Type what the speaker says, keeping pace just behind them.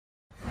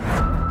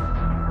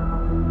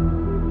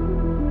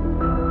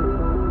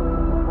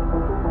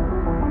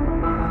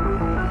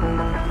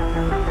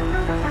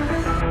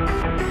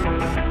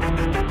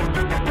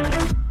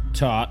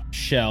Top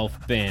Shelf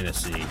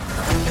Fantasy.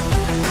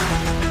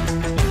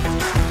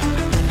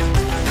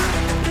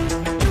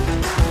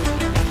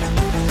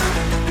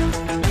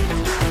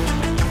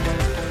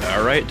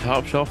 All right,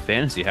 Top Shelf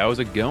Fantasy, how's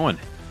it going?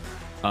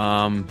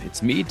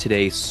 It's me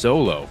today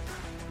solo.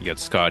 You got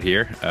Scott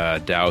here.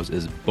 Dow's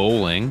is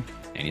bowling,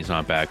 and he's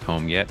not back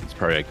home yet. He's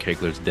probably at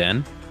Kegler's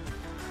Den.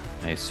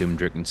 I assume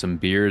drinking some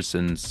beers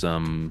and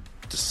some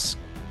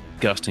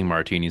disgusting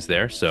martinis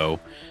there. So,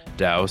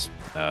 Dow's,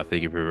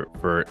 thank you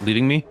for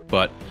leading me.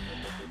 But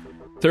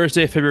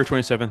Thursday, February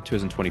 27th,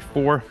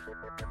 2024.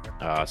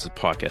 This is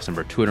podcast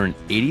number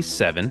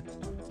 287.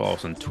 Follow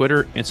us on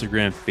Twitter,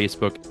 Instagram,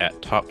 Facebook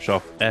at Top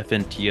Shelf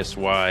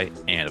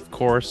FNTSY, and of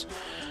course,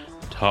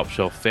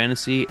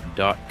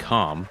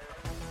 TopShelfFantasy.com.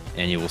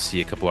 And you will see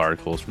a couple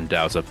articles from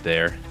Dow's up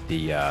there.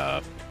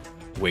 The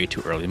way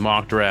too early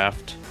mock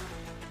draft,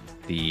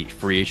 the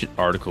free agent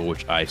article,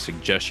 which I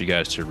suggest you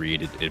guys to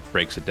read. It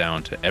breaks it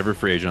down to every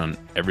free agent on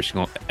every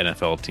single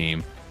NFL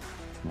team.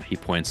 He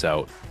points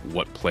out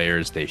what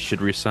players they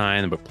should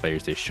resign, what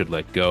players they should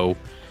let go.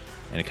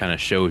 And it kind of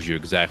shows you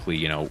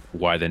exactly,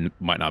 why they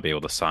might not be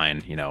able to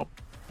sign,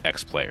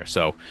 X player.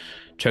 So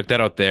check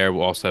that out there.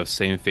 We'll also have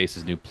same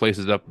faces, new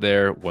places up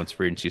there once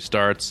free agency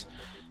starts.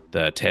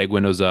 The tag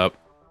window's up.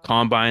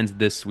 Combines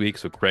this week.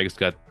 So Craig's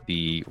got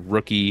the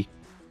rookie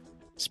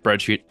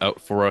spreadsheet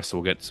out for us. So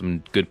we'll get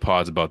some good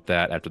pods about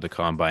that after the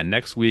combine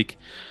next week.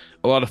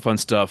 A lot of fun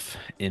stuff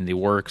in the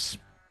works.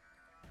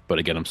 But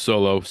again, I'm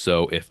solo.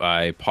 So if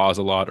I pause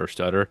a lot or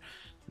stutter,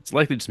 it's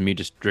likely just me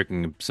just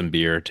drinking some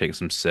beer, taking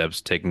some sips,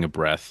 taking a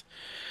breath.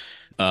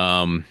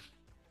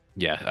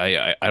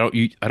 Yeah, I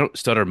don't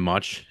stutter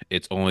much.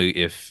 It's only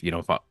if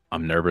if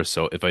I'm nervous.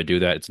 So if I do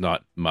that, it's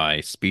not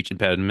my speech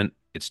impediment.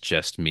 It's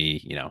just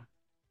me,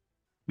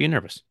 being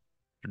nervous,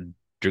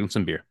 drinking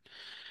some beer.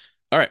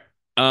 All right.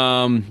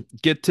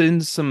 Get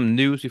into some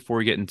news before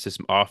we get into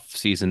some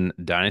off-season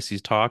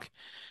dynasties talk.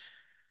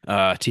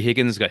 T.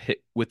 Higgins got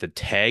hit with a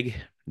tag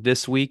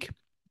this week.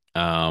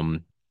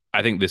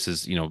 I think this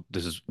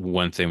is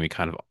one thing we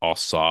kind of all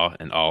saw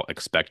and all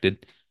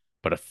expected,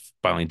 but it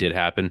finally did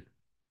happen.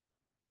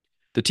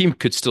 The team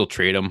could still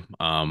trade him,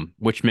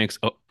 which makes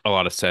a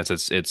lot of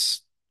sense.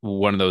 It's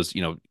one of those,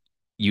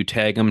 you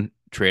tag him,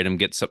 trade him,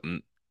 get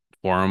something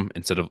for him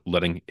instead of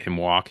letting him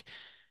walk.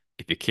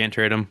 If you can't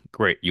trade him,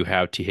 great. You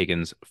have T.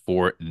 Higgins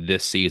for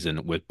this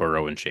season with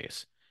Burrow and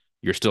Chase.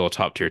 You're still a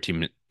top tier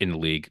team in the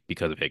league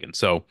because of Higgins.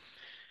 So,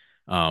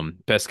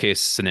 best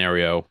case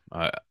scenario,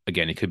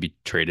 again, it could be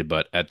traded,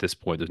 but at this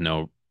point, there's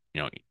no,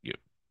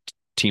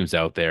 teams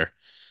out there.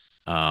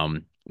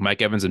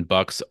 Mike Evans and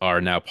Bucks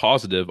are now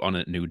positive on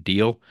a new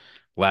deal.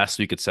 Last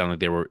week, it sounded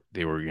like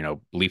they were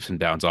leaps and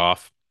bounds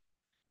off.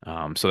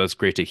 So that's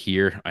great to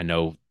hear. I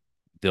know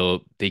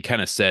they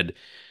kind of said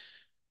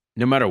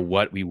no matter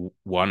what, we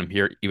want him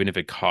here, even if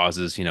it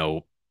causes,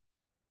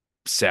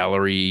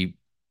 salary.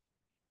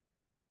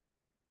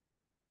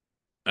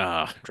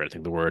 I'm trying to think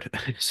of the word.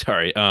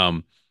 Sorry.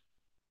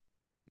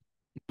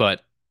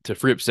 But to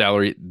free up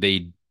salary,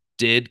 they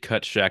did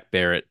cut Shaq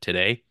Barrett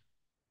today.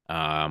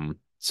 So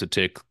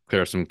to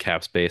clear some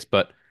cap space,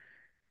 but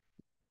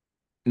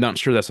not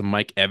sure that's a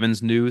Mike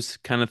Evans news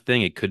kind of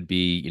thing. It could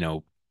be,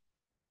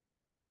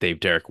 Dave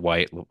Derek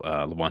White,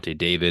 Levante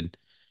David,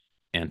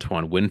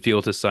 Antoine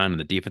Winfield to sign on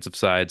the defensive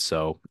side.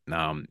 So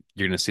you're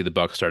going to see the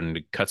Bucks starting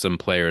to cut some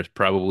players,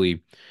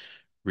 probably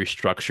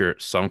restructure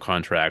some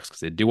contracts because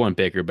they do want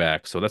Baker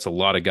back. So that's a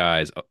lot of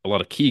guys, a lot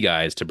of key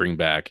guys to bring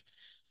back.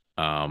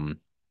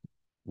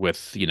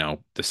 With the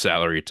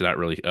salary to not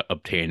really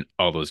obtain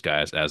all those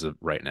guys as of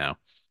right now.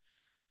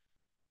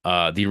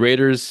 The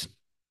Raiders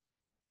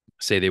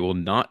say they will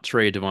not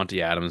trade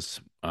Devontae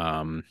Adams.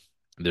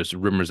 There's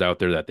rumors out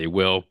there that they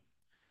will.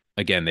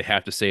 Again, they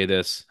have to say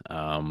this.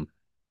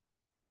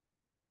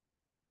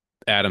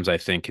 Adams, I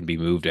think, can be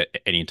moved at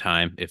any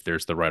time if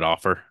there's the right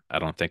offer. I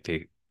don't think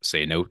they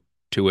say no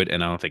to it,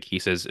 and I don't think he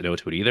says no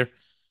to it either.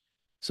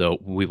 So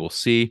we will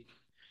see.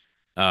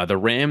 The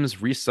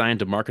Rams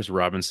re-signed Demarcus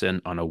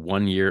Robinson on a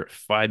 1-year,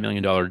 $5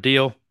 million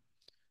deal.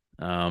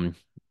 Didn't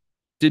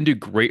do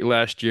great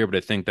last year, but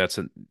I think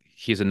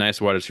he's a nice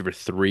wide receiver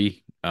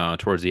 3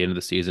 towards the end of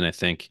the season. I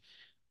think,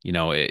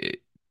 they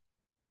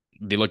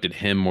looked at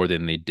him more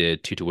than they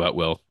did Tutu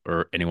Atwell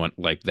or anyone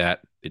like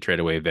that. They traded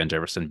away Van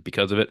Jefferson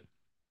because of it.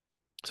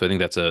 So I think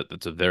that's a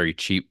very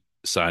cheap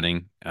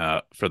signing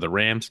for the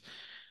Rams.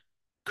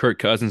 Kirk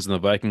Cousins and the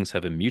Vikings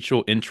have a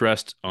mutual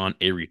interest on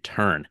a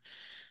return.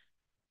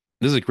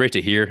 This is great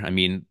to hear. I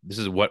mean, this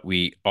is what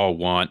we all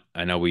want.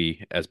 I know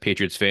we, as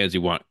Patriots fans, we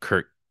want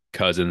Kirk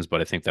Cousins, but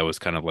I think that was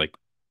kind of like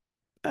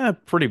a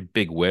pretty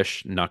big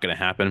wish. Not going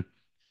to happen.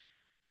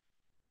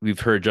 We've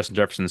heard Justin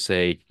Jefferson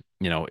say,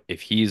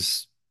 if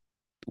he's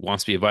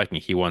wants to be a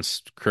Viking, he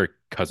wants Kirk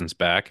Cousins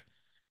back.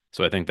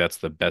 So I think that's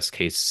the best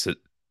case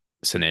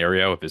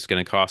scenario. If it's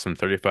going to cost him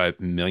 35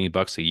 million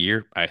bucks a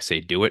year, I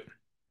say do it.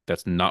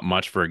 That's not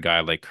much for a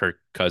guy like Kirk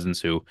Cousins,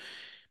 who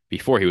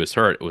before he was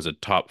hurt, was a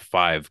top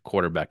 5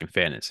 quarterback in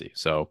fantasy.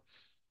 So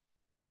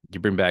you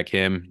bring back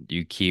him,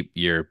 you keep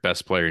your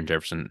best player in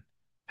Jefferson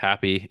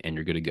happy, and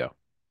you're good to go.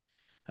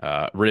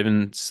 The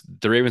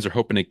Ravens are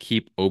hoping to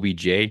keep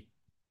OBJ.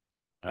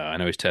 I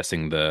know he's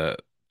testing the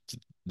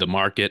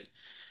market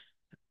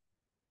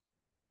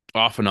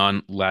off and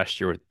on last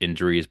year with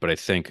injuries, but I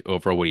think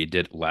overall what he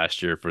did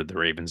last year for the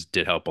Ravens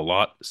did help a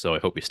lot. So I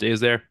hope he stays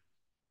there.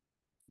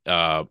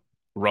 Uh,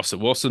 Russell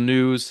Wilson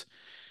news.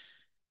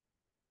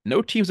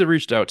 No teams have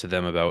reached out to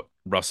them about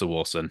Russell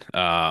Wilson.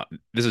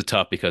 This is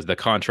tough because the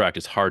contract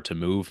is hard to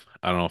move.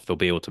 I don't know if they'll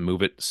be able to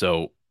move it,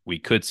 so we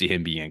could see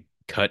him being a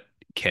cut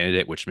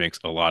candidate, which makes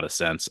a lot of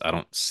sense. I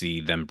don't see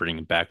them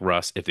bringing back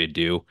Russ. If they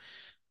do,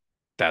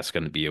 that's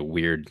going to be a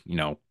weird,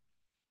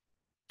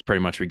 pretty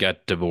much we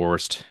got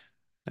divorced,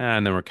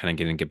 and then we're kind of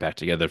getting to get back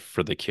together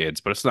for the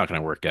kids, but it's not going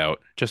to work out.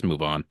 Just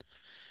move on.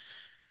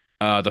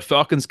 The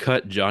Falcons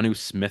cut Jonnu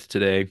Smith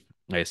today.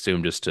 I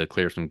assume just to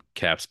clear some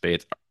cap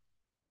space.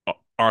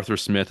 Arthur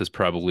Smith is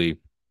probably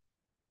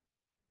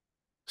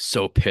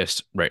so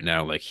pissed right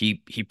now. Like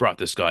he brought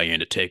this guy in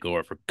to take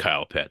over for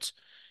Kyle Pitts.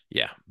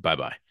 Yeah, bye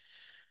bye.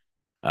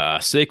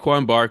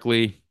 Saquon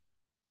Barkley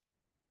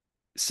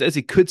says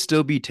he could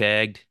still be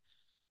tagged.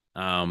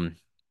 Um,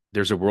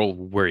 there's a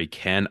world where he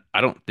can.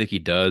 I don't think he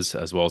does,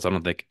 as well as I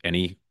don't think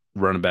any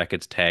running back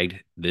gets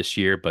tagged this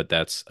year, but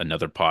that's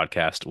another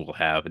podcast we'll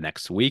have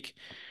next week.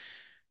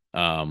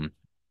 Um,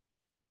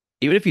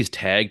 even if he's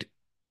tagged,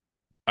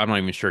 I'm not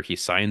even sure he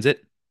signs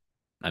it.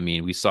 I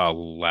mean, we saw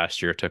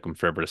last year it took him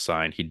forever to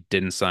sign. He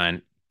didn't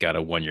sign, got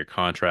a 1 year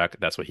contract.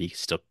 That's why he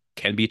still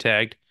can be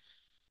tagged,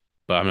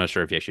 but I'm not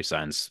sure if he actually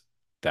signs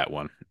that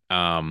one.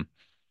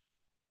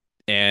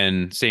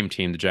 And same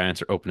team, the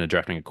Giants are open to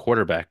drafting a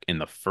quarterback in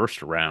the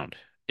first round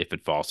if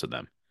it falls to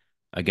them.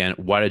 Again,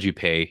 why did you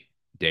pay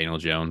Daniel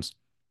Jones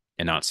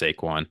and not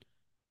Saquon?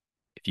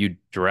 If you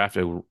draft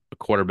a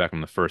quarterback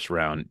in the first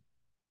round,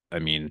 I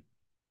mean,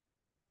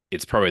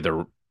 it's probably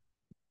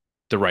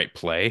the right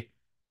play,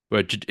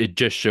 but it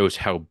just shows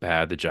how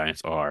bad the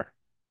Giants are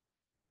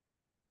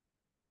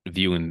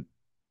viewing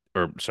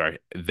or sorry,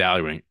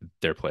 valuing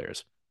their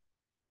players.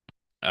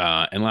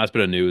 And last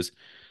bit of news,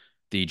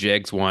 the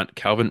Jags want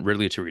Calvin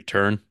Ridley to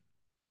return.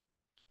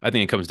 I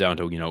think it comes down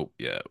to,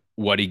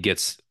 what he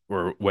gets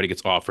or what he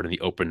gets offered in the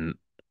open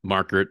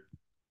market.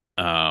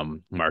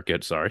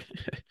 Market, sorry.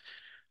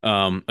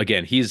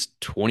 Again, he's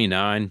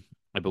 29,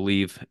 I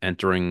believe,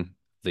 entering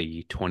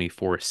the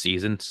 24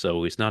 season,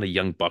 so he's not a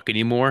young buck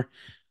anymore.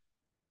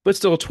 But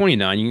still,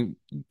 29, you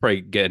probably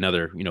get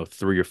another,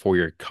 3 or 4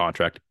 year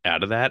contract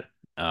out of that.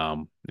 I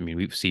mean,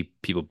 we see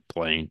people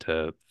playing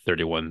to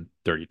 31,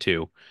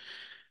 32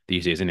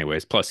 these days,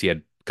 anyways. Plus, he had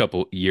a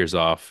couple years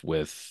off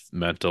with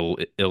mental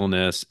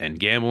illness and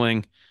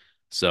gambling,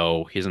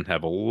 so he doesn't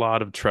have a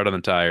lot of tread on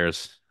the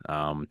tires.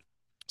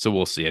 So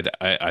we'll see. I think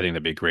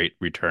that'd be a great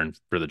return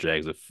for the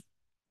Jags if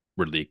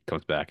Ridley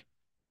comes back.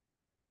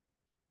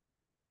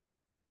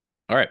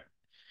 All right.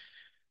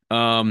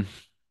 Um,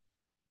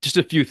 just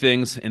a few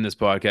things in this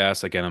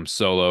podcast. Again, I'm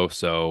solo,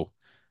 so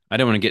I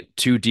don't want to get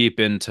too deep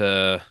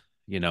into,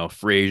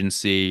 free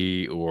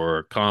agency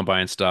or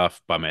combine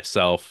stuff by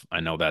myself. I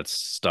know that's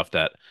stuff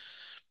that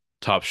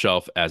Top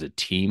Shelf as a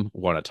team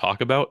want to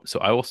talk about. So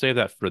I will save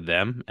that for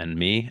them and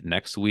me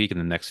next week and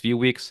the next few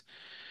weeks.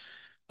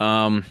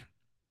 Um,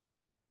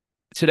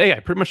 Today I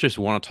pretty much just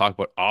want to talk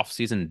about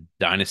off-season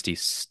dynasty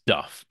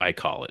stuff, I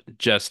call it.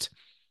 Just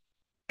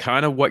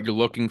kind of what you're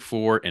looking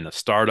for in a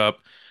startup,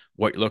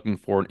 what you're looking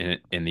for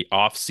in the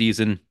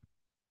off-season,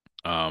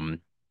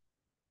 um,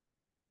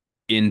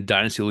 in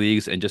dynasty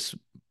leagues, and just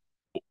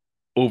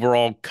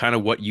overall kind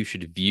of what you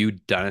should view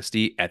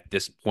dynasty at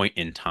this point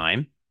in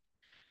time.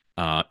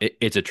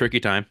 It's a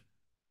tricky time.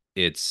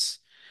 It's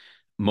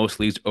most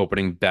leagues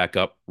opening back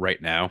up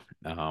right now.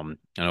 I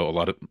know a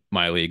lot of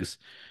my leagues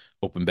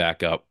open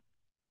back up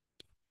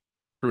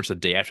pretty much the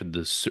day after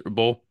the Super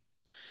Bowl.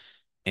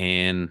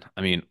 And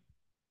I mean,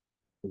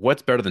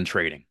 what's better than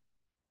trading?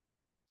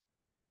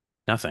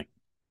 Nothing.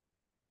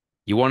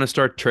 You want to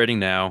start trading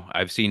now.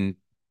 I've seen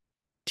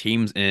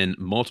teams in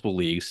multiple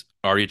leagues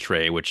already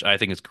trade, which I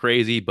think is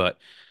crazy, but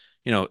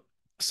you know,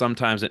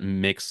 sometimes it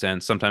makes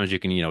sense. Sometimes you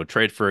can,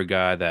 trade for a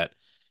guy that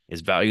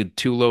is valued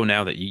too low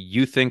now that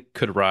you think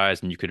could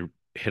rise and you could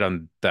hit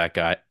on that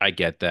guy. I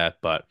get that,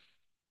 but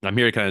I'm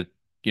here to kind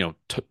of,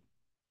 t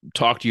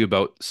talk to you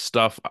about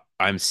stuff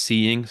I'm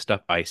seeing,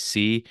 stuff I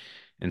see,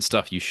 and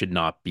stuff you should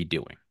not be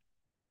doing.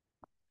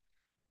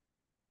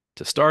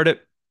 To start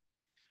it,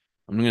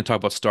 I'm going to talk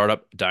about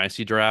startup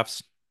dynasty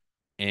drafts,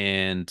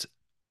 and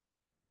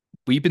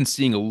we've been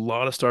seeing a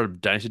lot of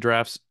startup dynasty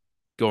drafts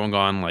going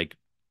on like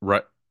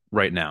right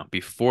right now,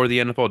 before the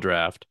NFL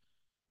draft,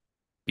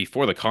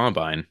 before the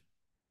combine.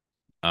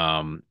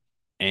 Um,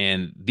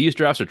 and these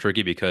drafts are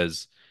tricky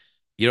because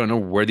you don't know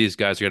where these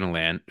guys are going to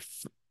land.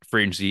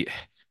 Free agency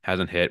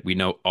hasn't hit. We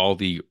know all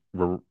the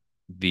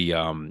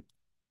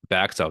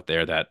backs out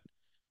there that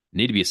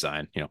need to be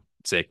signed.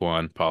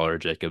 Saquon,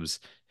 Pollard, Jacobs,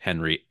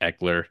 Henry,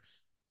 Eckler,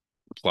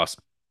 plus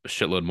a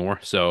shitload more.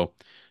 So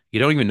you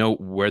don't even know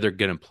where they're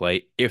going to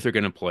play, if they're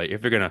going to play,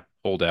 if they're going to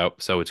hold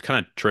out. So it's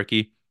kind of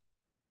tricky.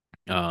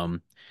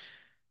 Um,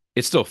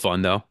 it's still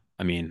fun though.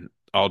 I mean,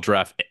 I'll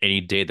draft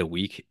any day of the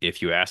week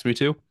if you ask me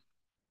to,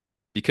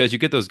 because you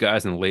get those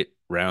guys in the late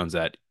rounds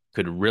that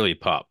could really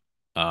pop.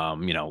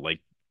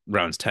 Like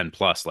rounds 10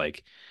 plus.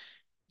 Like,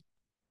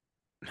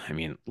 I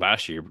mean,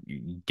 last year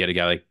you get a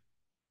guy like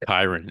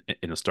Kyron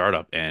in a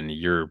startup, and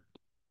you're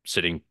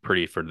sitting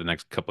pretty for the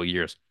next couple of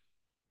years.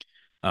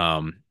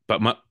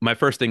 But my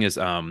first thing is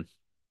right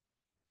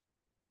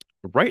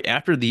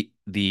after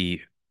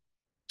the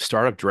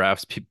startup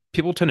drafts,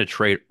 people tend to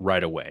trade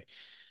right away.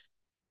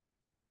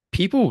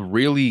 People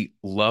really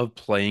love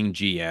playing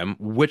GM,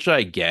 which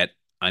I get.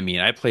 I mean,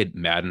 I played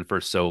Madden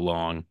for so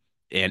long,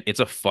 and it's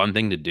a fun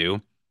thing to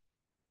do,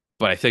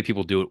 but I think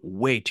people do it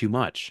way too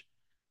much.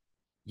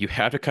 You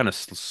have to kind of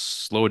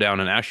slow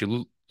down and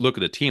actually look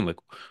at the team. Like,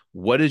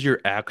 what is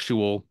your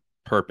actual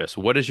purpose?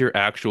 What is your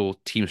actual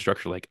team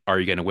structure like? Are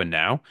you going to win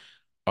now?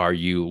 Are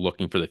you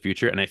looking for the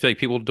future? And I feel like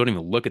people don't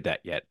even look at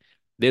that yet.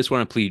 They just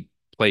want to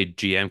play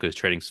GM because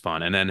trading's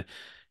fun. And then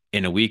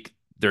in a week,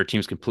 their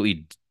team's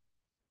completely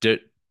di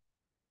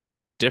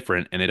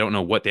different and they don't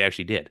know what they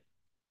actually did.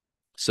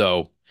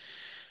 So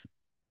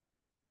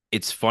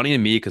it's funny to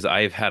me because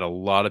I've had a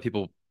lot of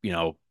people,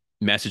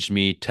 message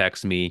me,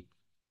 text me,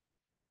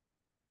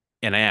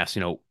 and I ask,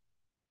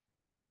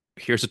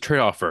 here's a trade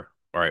offer.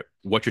 All right,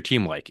 what's your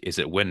team like? Is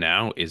it win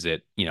now? Is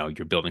it,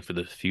 you're building for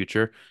the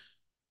future?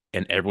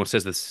 And everyone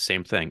says the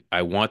same thing.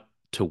 I want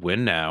to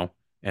win now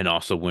and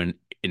also win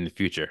in the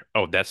future.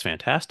 Oh, that's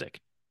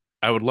fantastic.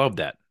 I would love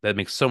that. That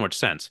makes so much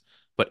sense.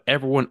 But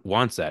everyone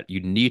wants that. You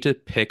need to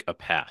pick a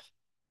path,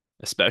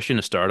 especially in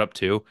a startup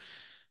too.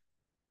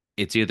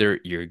 It's either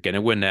you're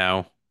gonna win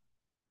now,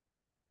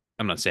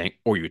 I'm not saying,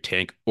 or you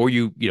tank, or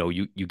you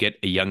get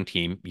a young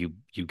team,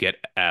 you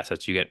get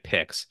assets, you get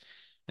picks,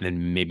 and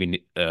then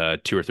maybe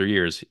 2 or 3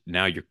 years,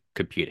 now you're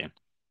competing.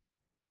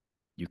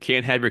 You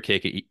can't have your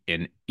cake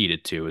and eat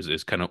it too,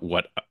 is kind of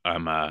what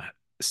I'm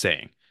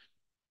saying.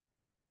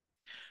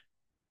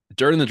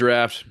 During the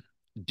draft,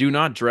 do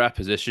not draft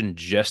position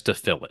just to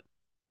fill it.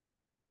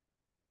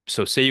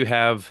 So say you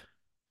have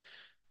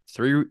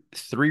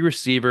three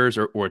receivers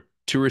or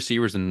two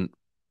receivers and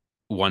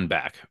one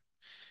back,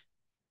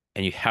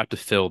 and you have to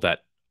fill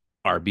that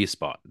RB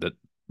spot,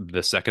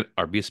 the second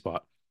RB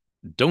spot.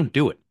 Don't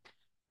do it.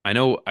 I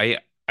know I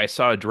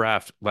saw a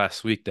draft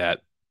last week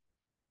that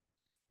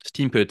this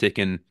team could have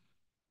taken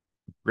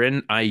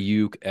Brandon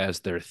Ayuk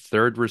as their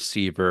third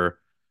receiver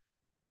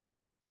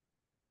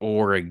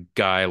or a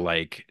guy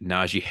like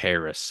Najee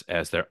Harris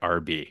as their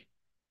RB,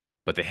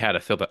 but they had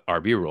to fill that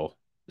RB role.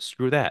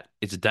 Screw that.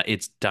 It's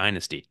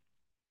Dynasty.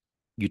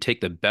 You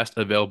take the best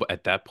available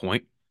at that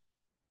point.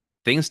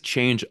 Things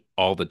change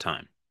all the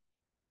time.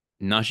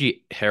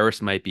 Najee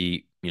Harris might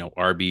be,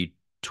 RB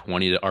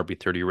 20 to RB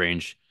 30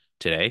 range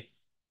today.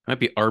 Might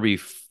be RB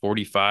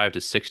 45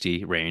 to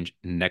 60 range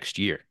next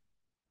year.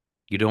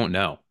 You don't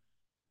know.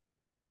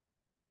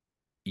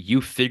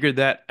 You figured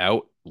that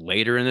out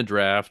later in the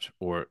draft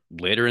or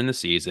later in the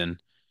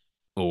season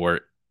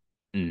or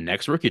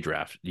next rookie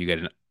draft. You get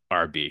an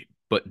RB,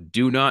 but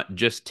do not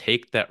just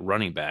take that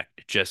running back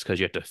just because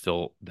you have to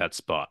fill that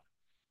spot,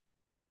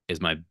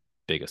 is my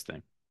biggest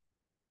thing.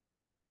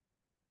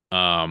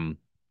 Um,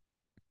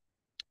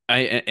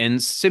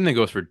 and same thing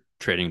goes for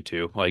trading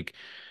too. Like,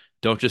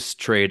 don't just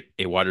trade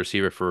a wide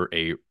receiver for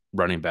a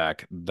running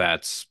back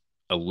that's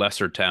a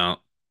lesser talent,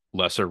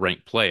 lesser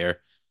ranked player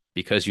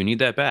because you need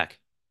that back.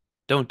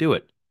 Don't do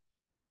it.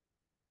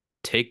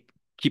 Take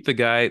Keep the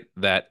guy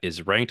that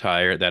is ranked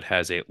higher, that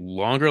has a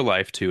longer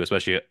life too,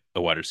 especially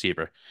a wide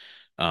receiver.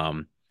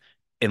 Um,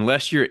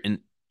 unless you're in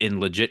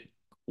legit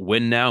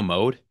win now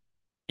mode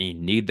and you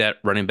need that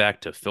running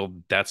back to fill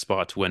that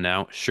spot to win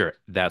now, sure,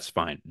 that's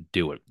fine.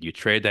 Do it. You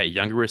trade that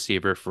younger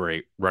receiver for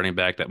a running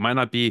back that might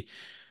not be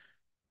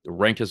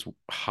ranked as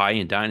high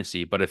in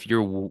Dynasty, but if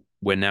you're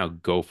win now,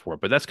 go for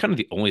it. But that's kind of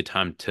the only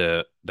time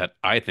to that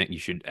I think you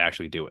should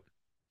actually do it.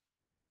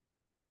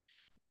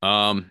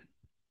 Um,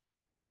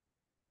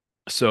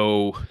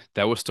 so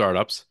that was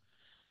startups.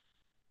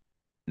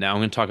 Now I'm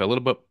going to talk a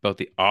little bit about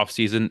the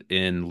offseason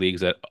in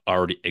leagues that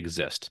already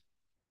exist.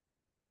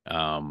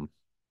 Um,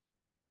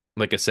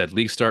 like I said,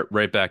 leagues start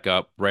right back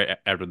up right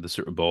after the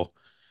Super Bowl.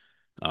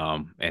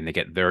 And they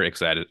get very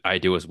excited. I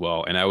do as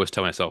well. And I always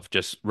tell myself,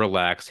 just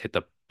relax, hit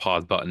the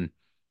pause button,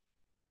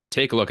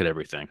 take a look at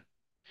everything,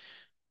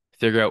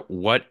 figure out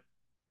what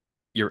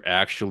you're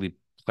actually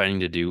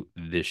planning to do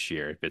this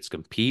year. If it's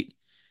compete,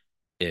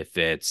 if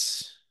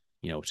it's,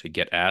 to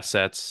get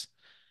assets,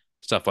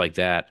 stuff like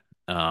that,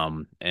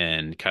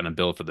 and kind of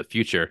build for the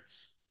future.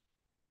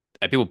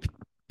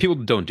 People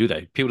don't do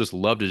that. People just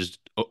love to just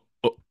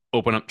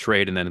open up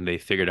trade and then they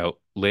figure it out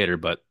later.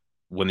 But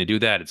when they do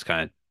that, it's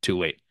kind of too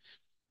late.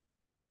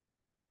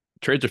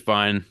 Trades are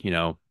fine,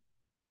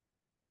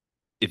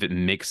 if it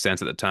makes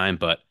sense at the time,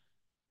 but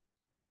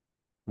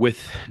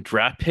with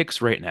draft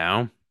picks right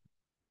now,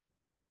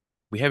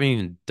 we haven't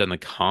even done the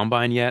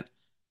combine yet.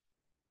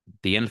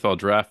 The NFL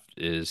draft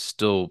is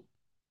still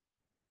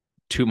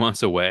 2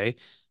 months away.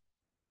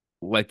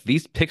 Like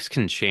these picks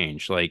can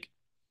change, like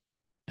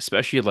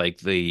especially like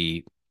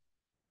the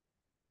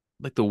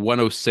like the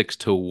 106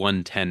 to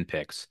 110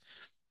 picks.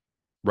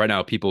 Right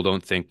now, people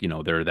don't think,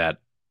 they're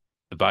that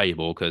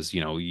valuable because,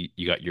 you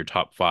got your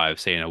top five,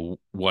 say in a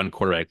one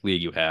quarterback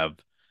league, you have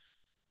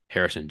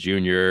Harrison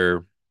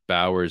Jr.,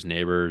 Bowers,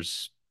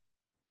 Neighbors,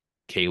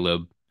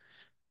 Caleb.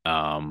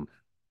 Um,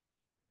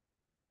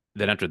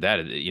 then after that,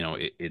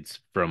 it's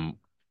from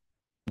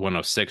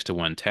 106 to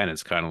 110.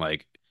 It's kind of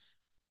like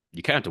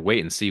you kind of have to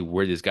wait and see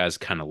where these guys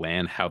kind of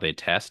land, how they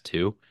test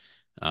too.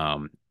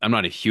 I'm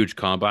not a huge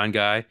combine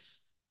guy,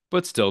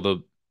 but still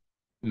the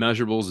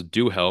measurables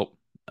do help.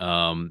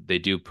 They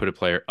do put a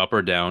player up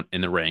or down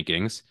in the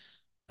rankings,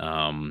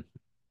 um,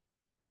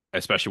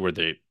 especially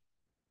where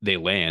they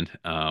land,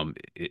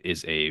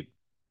 is a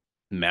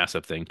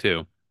massive thing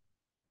too.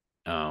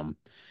 Um,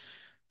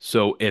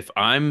 so if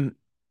I'm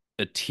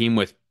a team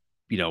with,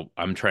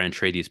 I'm trying to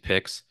trade these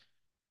picks,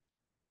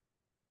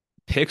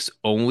 picks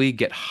only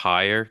get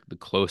higher the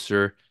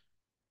closer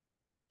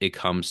it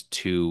comes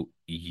to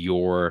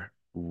your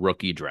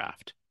rookie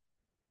draft.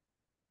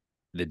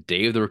 The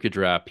day of the rookie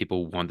draft,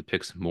 people want the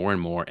picks more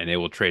and more, and they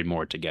will trade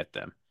more to get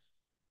them.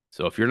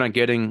 So if you're not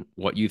getting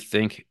what you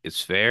think is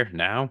fair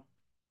now,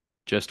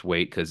 just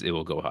wait because it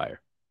will go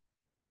higher.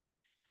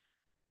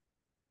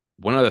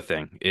 One other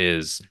thing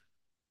is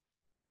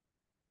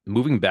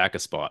moving back a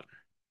spot.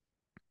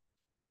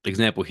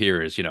 Example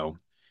here is,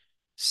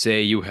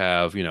 say you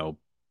have,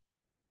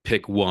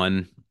 pick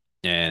one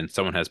and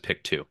someone has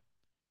pick two.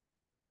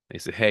 They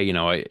say, hey,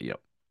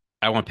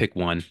 I want pick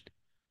one.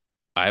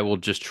 I will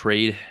just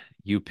trade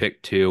you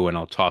pick two and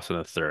I'll toss in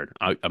a third.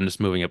 I'm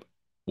just moving up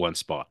one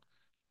spot.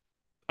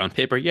 On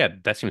paper, yeah,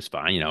 that seems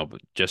fine,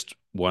 but just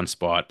one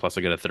spot plus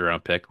I get a third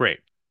round pick. Great.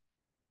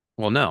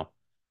 Well, no.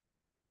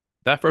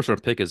 That first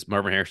round pick is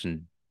Marvin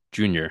Harrison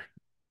Jr.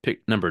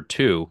 Pick number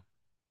two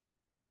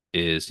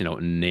is,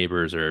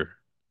 Neighbors or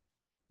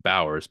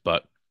Bowers,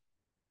 but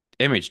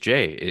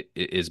MHJ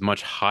is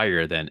much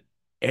higher than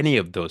any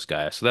of those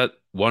guys. So that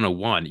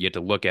 101, you have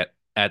to look at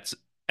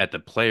the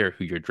player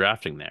who you're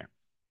drafting there.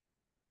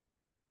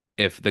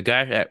 If the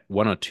guy at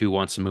 102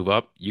 wants to move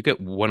up, you get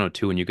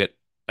 102 and you get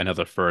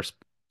another first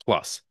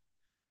plus.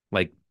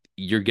 Like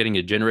you're getting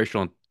a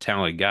generational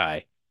talented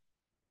guy.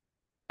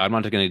 I'm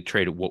not going to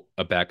trade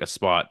back a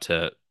spot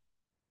to,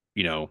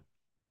 you know,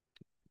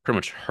 pretty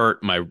much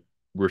hurt my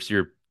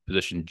receiver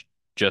position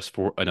just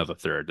for another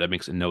third. That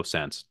makes no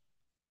sense.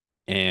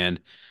 And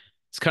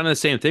it's kind of the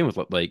same thing with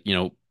like,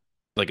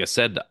 like I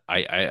said,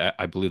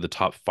 I believe the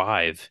top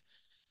five,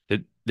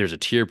 that there's a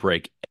tier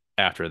break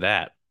after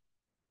that.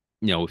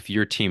 If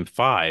you're team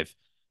five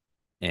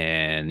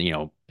and,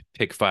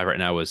 pick five right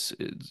now is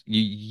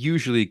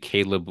usually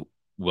Caleb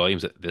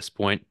Williams at this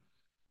point.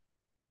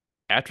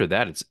 After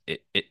that,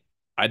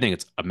 I think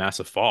it's a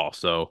massive fall.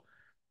 So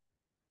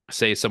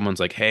say someone's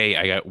like, hey,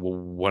 I got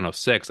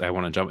 106. I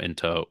want to jump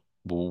into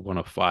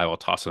 105. I'll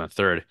toss in a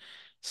third.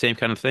 Same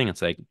kind of thing.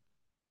 It's like,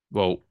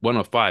 well,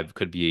 105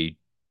 could be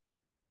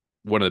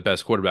one of the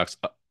best quarterbacks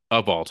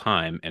of all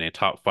time and a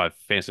top five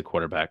fantasy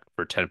quarterback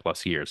for 10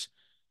 plus years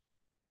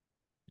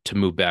to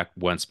move back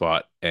one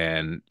spot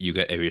and you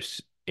get a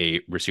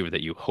receiver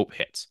that you hope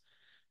hits.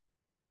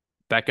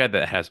 That guy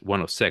that has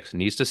 106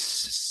 needs to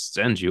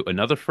send you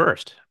another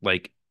first.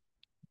 Like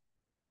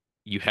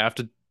you have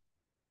to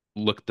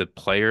look at the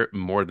player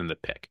more than the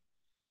pick.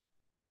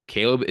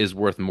 Caleb is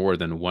worth more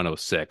than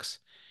 106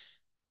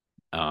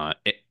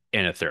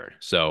 in a third.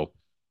 So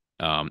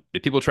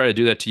if people try to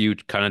do that to you,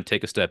 kind of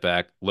take a step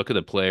back, look at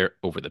the player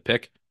over the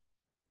pick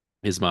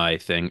is my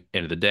thing.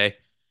 End of the day.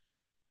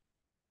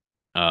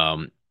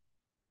 Um,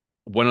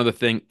 one other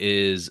thing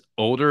is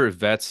older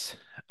vets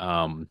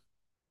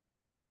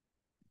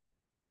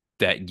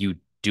that you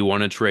do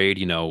want to trade.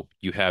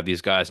 You have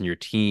these guys in your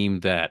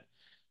team that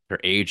are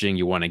aging.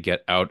 You want to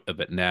get out of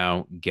it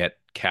now, get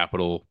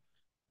capital,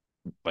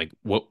 like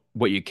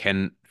what you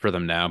can for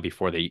them now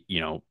before they,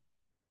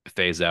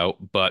 phase out.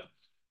 But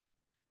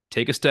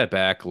take a step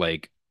back.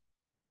 Like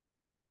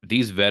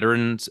these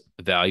veterans'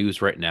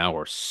 values right now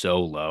are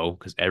so low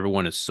because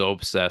everyone is so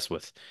obsessed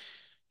with,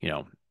 you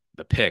know,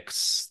 the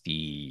picks,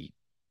 the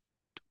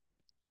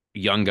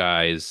young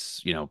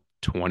guys,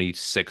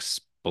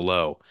 26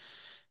 below.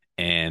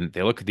 And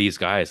they look at these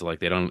guys like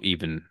they don't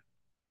even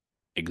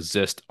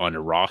exist on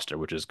a roster,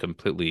 which is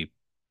completely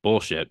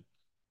bullshit.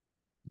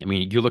 I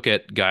mean, you look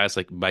at guys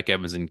like Mike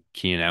Evans and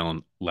Keenan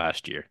Allen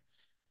last year.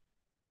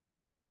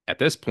 At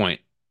this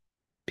point,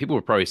 people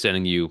were probably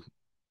sending you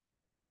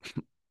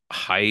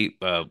high,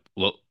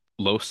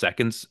 low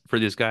seconds for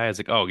these guys.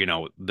 Like, oh,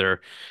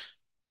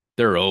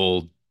 they're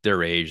old,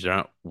 they're aged, they're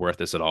not worth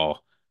this at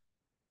all.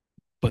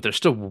 But they're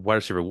still wide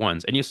receiver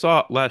ones. And you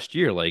saw last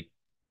year, like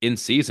in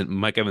season,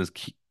 Mike Evans,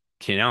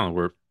 Keenan Allen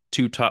were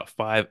two top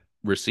five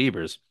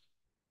receivers.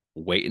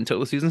 Wait until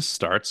the season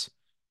starts.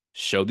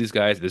 Show these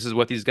guys this is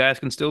what these guys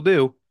can still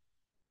do.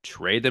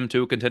 Trade them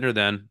to a contender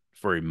then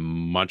for a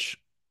much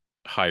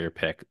higher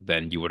pick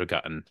than you would have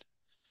gotten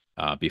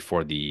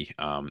before the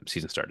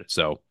season started.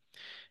 So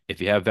if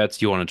you have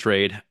vets you want to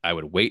trade, I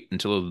would wait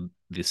until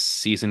this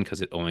season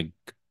because it only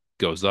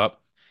goes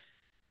up.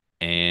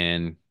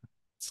 And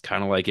it's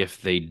kind of like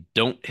if they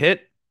don't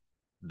hit,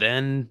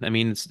 then I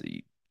mean,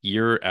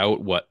 you're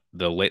out what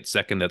the late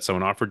second that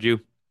someone offered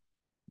you.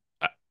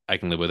 I, I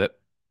can live with it.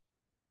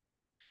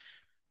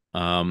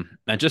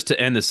 And just to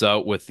end this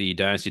out with the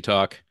Dynasty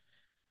talk,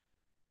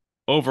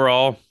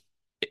 overall,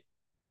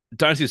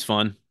 Dynasty is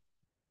fun.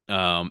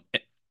 End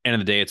of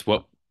the day, it's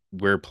what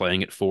we're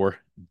playing it for.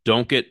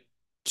 Don't get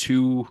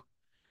too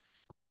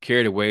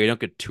carried away. Don't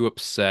get too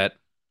upset.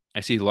 I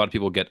see a lot of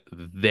people get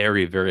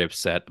very, very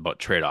upset about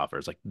trade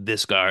offers. Like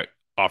this guy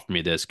offered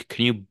me this.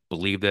 Can you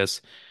believe this?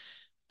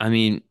 I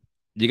mean,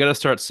 you got to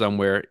start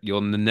somewhere.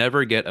 You'll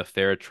never get a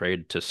fair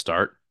trade to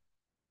start.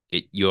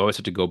 You always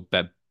have to go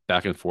back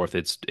and forth.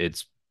 It's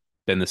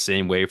been the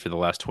same way for the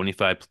last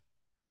 25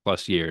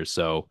 plus years,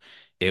 so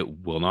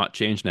it will not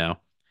change now.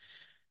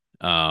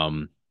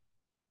 Um,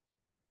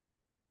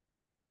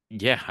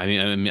 yeah,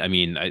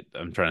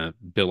 I'm trying to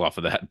build off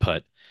of that,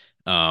 but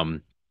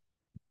um,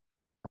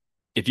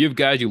 if you have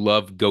guys you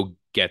love, go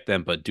get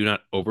them, but do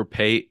not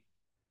overpay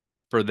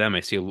for them. I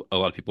see a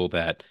lot of people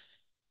that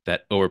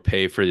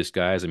overpay for these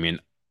guys. I mean,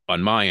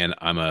 on my end,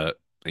 I'm a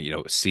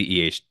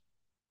CEH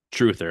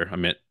truther. I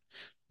mean,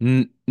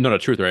 not a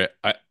truther.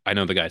 I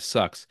know the guy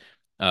sucks,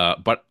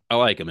 but I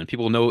like him, and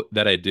people know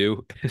that I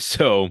do.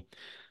 So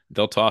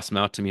they'll toss him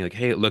out to me like,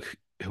 "Hey, look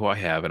who I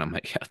have," and I'm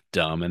like, "Yeah,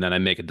 dumb." And then I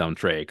make a dumb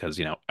trade because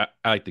I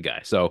like the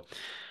guy. So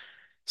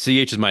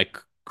CH is my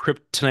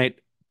kryptonite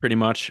pretty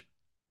much.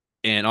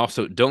 And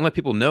also, don't let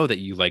people know that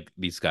you like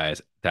these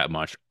guys that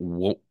much.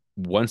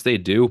 Once they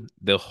do,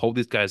 they'll hold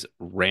these guys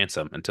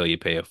ransom until you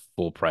pay a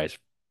full price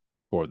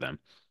for them.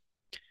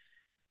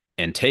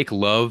 And take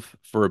love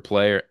for a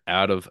player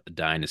out of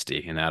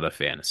Dynasty and out of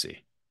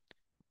fantasy.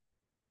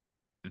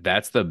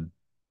 That's the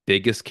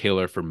biggest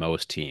killer for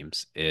most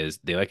teams is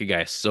they like a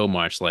guy so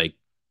much. Like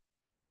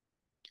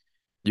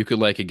you could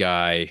like a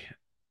guy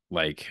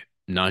like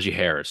Najee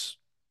Harris.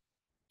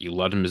 You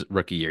loved him his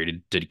rookie year.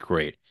 He did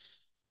great.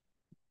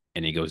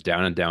 And he goes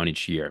down and down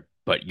each year.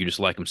 But you just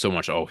like him so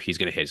much. Oh, he's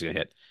gonna hit, he's gonna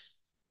hit.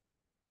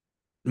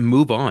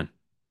 Move on.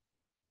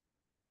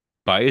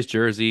 Buy his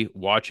jersey,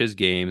 watch his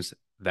games.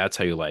 That's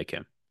how you like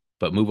him.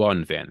 But move on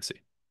in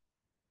fantasy.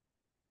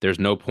 There's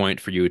no point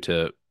for you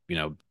to,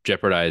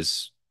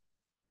 jeopardize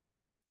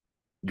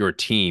your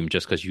team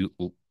just because you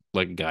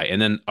like a guy.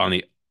 And then on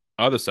the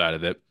other side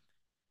of it,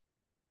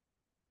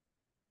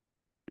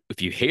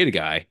 if you hate a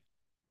guy,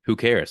 who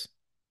cares?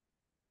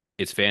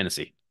 It's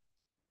fantasy.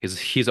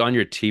 He's on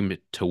your team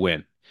to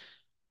win.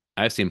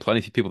 I've seen plenty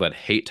of people that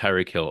hate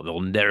Tyreek Hill.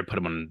 They'll never put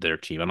him on their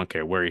team. I don't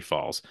care where he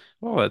falls.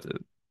 Well,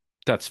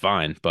 that's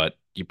fine, but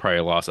you probably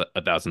lost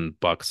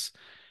 $1,000,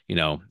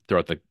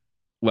 throughout the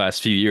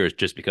last few years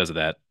just because of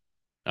that.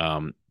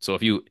 So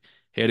if you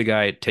hate a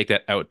guy, take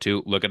that out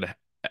too. Look at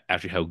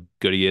actually how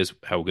good he is.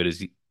 How good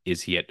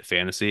is he at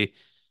fantasy?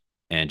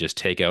 And just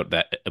take out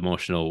that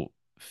emotional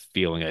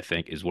feeling, I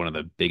think, is one of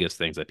the biggest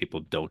things that people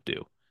don't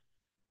do.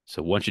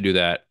 So once you do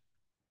that,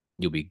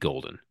 you'll be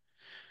golden.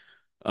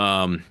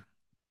 Um,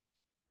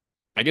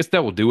 I guess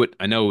that will do it.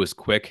 I know it was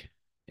quick,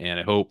 and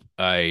I hope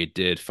I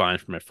did fine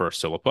for my first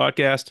solo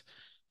podcast.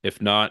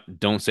 If not,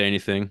 don't say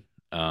anything.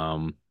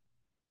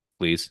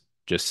 Please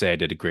just say I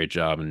did a great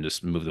job and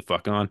just move the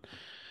fuck on.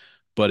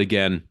 But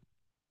again,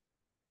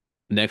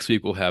 next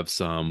week we'll have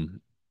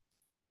some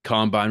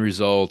combine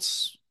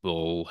results.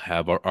 We'll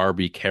have our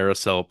RB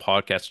carousel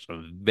podcast, which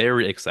I'm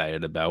very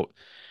excited about.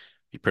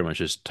 You pretty much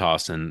just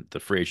toss in the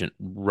free agent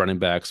running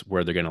backs,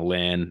 where they're going to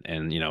land,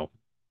 and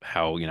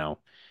how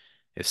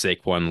if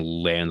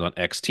Saquon lands on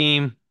X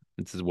team,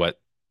 this is what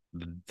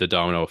the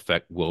domino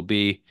effect will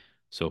be.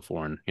 So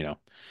forth,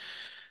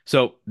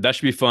 so that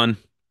should be fun.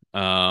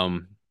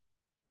 Um,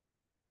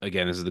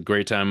 Again, this is the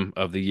great time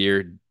of the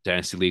year.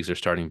 Dynasty leagues are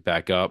starting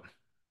back up.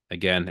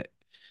 Again,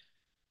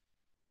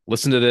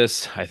 listen to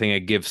this. I think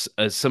it gives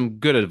some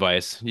good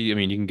advice. I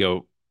mean, you can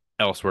go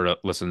elsewhere to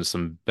listen to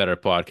some better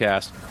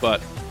podcasts,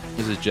 but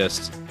this is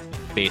just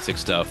basic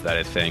stuff that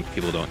I think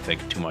people don't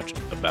think too much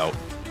about.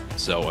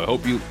 So I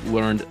hope you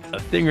learned a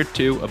thing or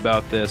two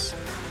about this.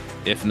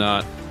 If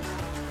not,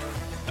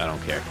 I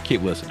don't care.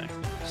 Keep listening.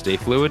 Stay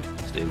fluid.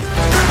 Stay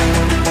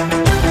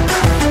loose.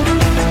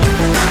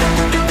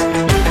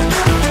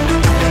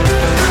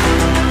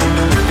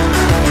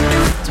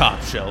 Top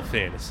Shelf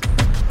Fantasy.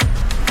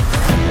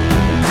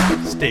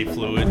 Stay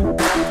fluid.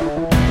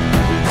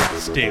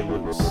 Stay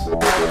loose.